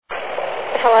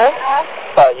Hello?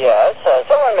 Yes.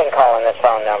 Someone been calling this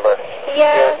phone number.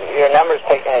 Yeah. Your number's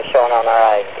showing on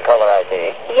our caller ID.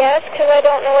 Yes, because I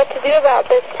don't know what to do about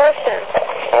this person.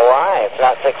 Why? It's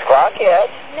not 6 o'clock yet.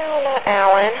 No, not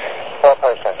Alan. What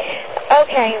person?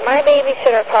 Okay, my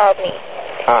babysitter called me.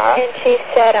 And she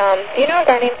said, do you know a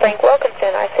guy named Frank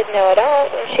Wilkinson? I said, no, I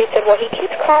don't. And she said, well, he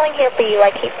keeps calling here for you.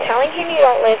 I keep telling him you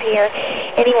don't live here,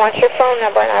 and he wants your phone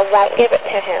number, and I won't give it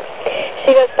to him.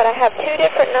 She goes, but I have 2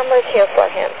 different numbers here for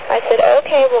him. I said,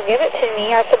 okay, well, give it to me.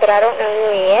 I said, but I don't know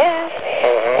who he is.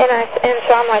 And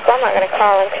so I'm like, well, I'm not going to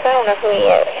call him because I don't know who he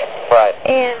is. Right.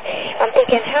 And I'm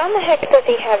thinking, how in the heck does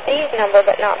he have Dee's number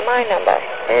but not my number?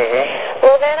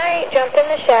 Well, then I jumped in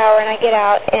the shower, and I get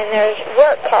out, and there's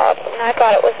work called. And I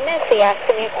thought it was Missy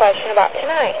asking me a question about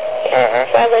tonight.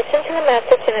 So I listened to the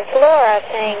message, and it's Laura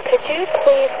saying, could you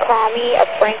please call me? A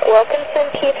Frank Wilkinson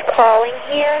keeps calling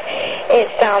here. It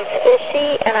sounds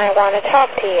fishy, and I want to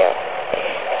talk to you.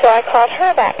 So I called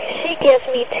her back. She gives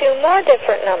me 2 more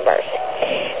different numbers.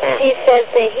 She says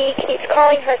that he keeps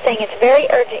calling her saying it's very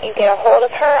urgent you get a hold of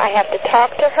her. I have to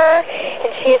talk to her. And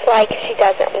she's like, she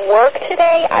doesn't work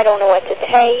today. I don't know what to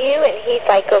tell you. And he's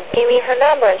like, go give me her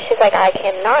number. And she's like, I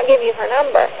cannot give you her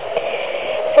number.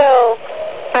 So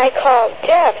I called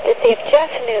Jeff to see if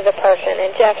Jeff knew the person.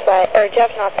 And Jeff's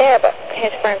not there, but his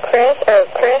friend Chris goes,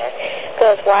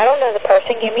 well, I don't know the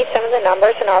person. Give me some of the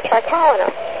numbers, and I'll try calling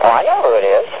him. Oh, I know who it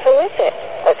is. Who is it?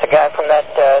 It's the guy from that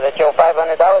you owe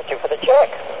 $500 to for the check.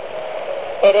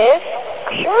 It is?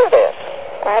 Sure it is.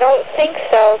 I don't think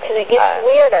so, because it gets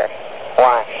weirder.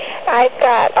 Why? I've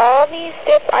got all these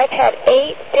I've had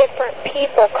 8 different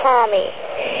people call me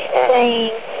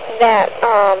saying that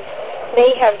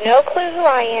they have no clue who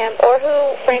I am or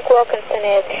who Frank Wilkinson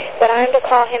is, but I'm to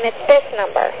call him at this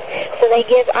number. So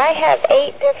I have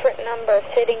 8 different numbers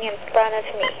sitting in front of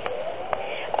me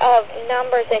of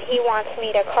numbers that he wants me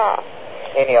to call.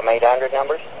 Any of them 800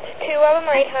 numbers? 2 of them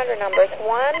are 800 numbers.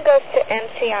 One goes to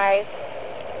MCI's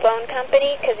phone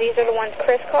company, because these are the ones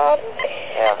Chris called.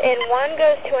 And one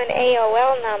goes to an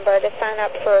AOL number to sign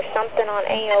up for something on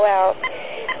AOL.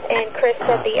 And Chris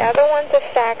said the other one's a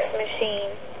fax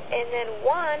machine. And then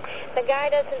one, the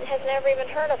guy has never even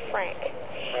heard of Frank.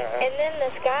 And then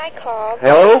this guy called.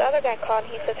 Hello? This other guy called,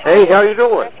 and he says, hey, how you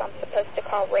doing? I'm supposed to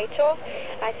call Rachel.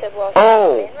 I said, well,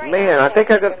 man, I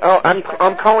think I got.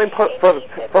 I'm calling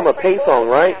from a payphone,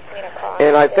 right?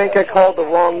 And I think I called the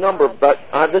wrong number, but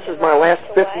this is my last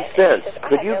 50 cents.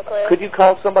 Could you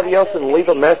call somebody else and leave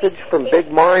a message from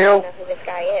Big Mario?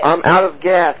 I'm out of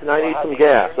gas, and I need some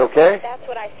gas. Okay? That's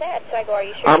what I said. So I go, are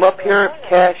you sure? I'm up here at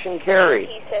Cash and Carry.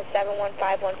 He says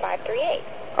 715-1538.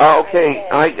 Oh, okay.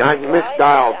 I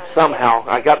misdialed somehow.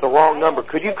 I got the wrong number.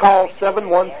 Could you call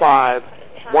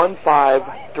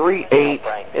 715-1538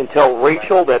 and tell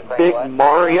Rachel that Big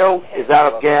Mario is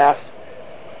out of gas?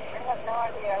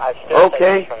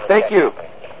 Okay, thank you.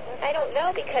 I don't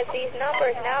know, because these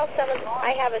numbers now,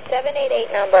 I have a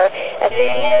 788 number, a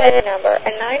 387 number,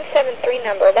 a 973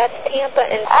 number. That's Tampa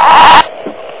and.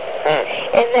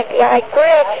 And the guy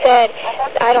Griff said,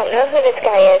 I don't know who this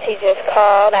guy is. He just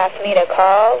called, asked me to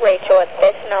call Rachel at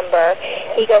this number.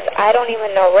 He goes, I don't even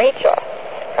know Rachel.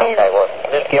 Okay, well,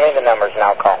 just give me the numbers and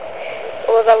I'll call.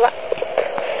 Well, well,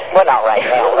 not right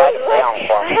now. Write them down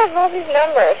for me. I have all these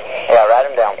numbers. Yeah, write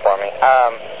them down for me.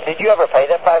 Did you ever pay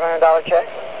that $500 check?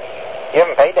 You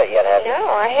haven't paid that yet, have you? No,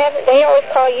 I haven't. They always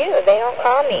call you. They don't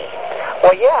call me.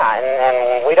 Well, yeah,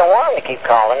 and we don't want them to keep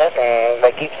calling us, and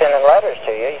they keep sending letters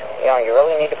to you. You know, you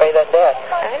really need to pay that debt.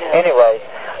 I know. Anyways,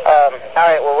 all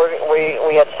right, well,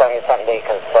 we had to tell you something to eat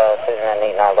because Susan hasn't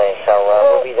eaten all day, so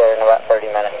we'll be there in about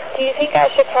 30 minutes. Do you think I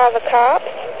should call the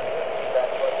cops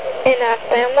and ask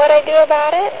them what I do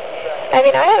about it? I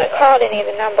mean, I haven't called any of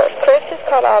the numbers. Chris has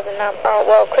called all the numbers.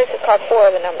 Chris has called 4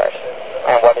 of the numbers.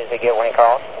 And what does he get when he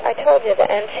calls? I told you, the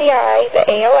MCI, the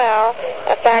AOL,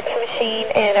 a fax machine,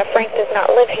 and a Frank does not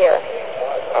live here.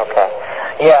 Okay.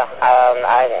 Yeah,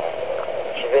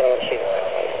 she's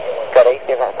got 8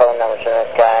 different phone numbers from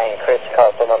this guy, and Chris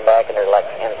calls some of them back, and they're like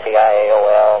MCI,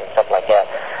 AOL, and stuff like that.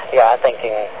 Yeah, I'm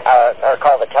thinking, or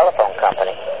call the telephone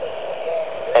company.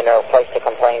 And there a place to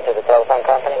complain to the telephone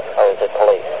company, or is it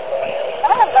police?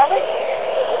 I don't know.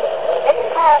 They can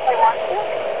call if they want to.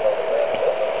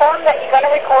 Tell them that you're going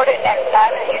to record it next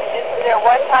time, and you just do it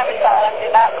one time and tell them, do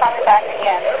not call me back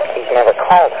again. He's never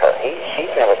called her.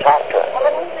 She's never talked to her. Well,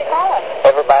 then who's he calling?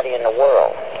 Everybody in the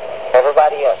world.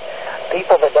 Everybody else.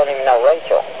 People that don't even know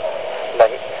Rachel. But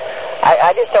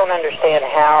I just don't understand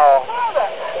how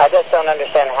I just don't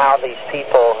understand how these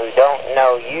people who don't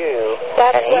know you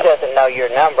and he doesn't know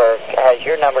your number has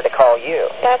your number to call you.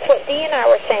 That's what Dee and I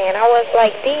were saying. I was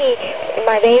like, Dee,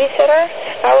 my babysitter,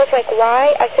 I was like,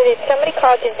 why? I said, if somebody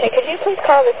called you and said, could you please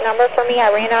call this number for me?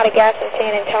 I ran out of gas in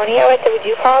San Antonio. I said, would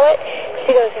you call it?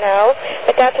 She goes, no.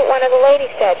 But that's what one of the ladies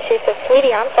said. She said,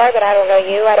 sweetie, I'm sorry, but I don't know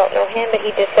you. I don't know him. But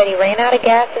he just said he ran out of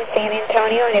gas in San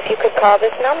Antonio, and if you could call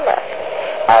this number.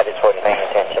 I just wasn't paying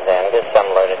attention then. Just some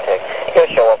lunatic. He'll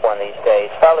show up one of these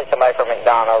days. Probably somebody from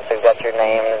McDonald's who got your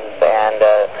name and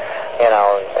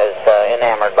is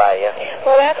enamored by you.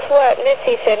 Well, that's what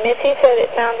Missy said. Missy said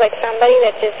it sounds like somebody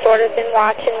that just sort of been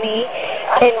watching me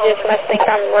and just must think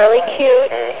I'm really cute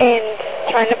and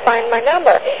trying to find my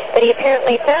number. But he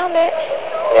apparently found it.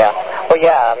 Yeah. Well,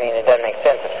 yeah, I mean, it doesn't make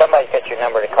sense. If somebody's got your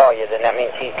number to call you, then that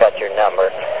means he's got your number,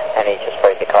 and he's just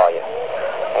afraid to call you.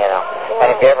 You know. Wow. And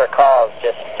if he ever calls,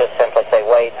 just simply say,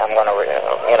 wait, I'm going to,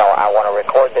 I want to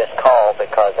record this call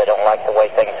because I don't like the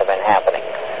way things have been happening.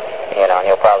 You know, and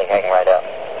he'll probably hang right up.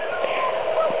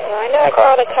 Well, I know I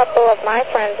called a couple of my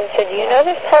friends and said, do you know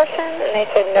this person? And they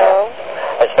said, no.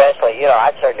 Yeah. Especially,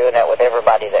 I'd start doing that with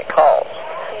everybody that calls.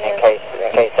 In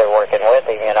case they're working with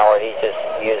him, or he's just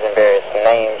using various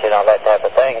names, that type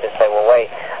of thing. Just say, well, wait,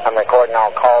 I'm recording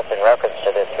all calls in reference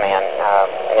to this man.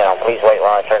 Please wait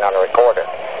while I turn on the recorder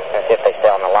and see if they stay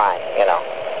on the line,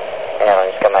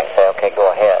 just come back and say, okay,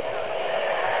 go ahead.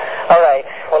 All right.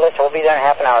 Well, listen, we'll be there in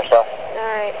half an hour or so. All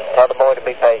right. Tell the boy to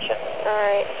be patient. All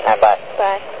right. Bye.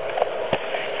 Bye.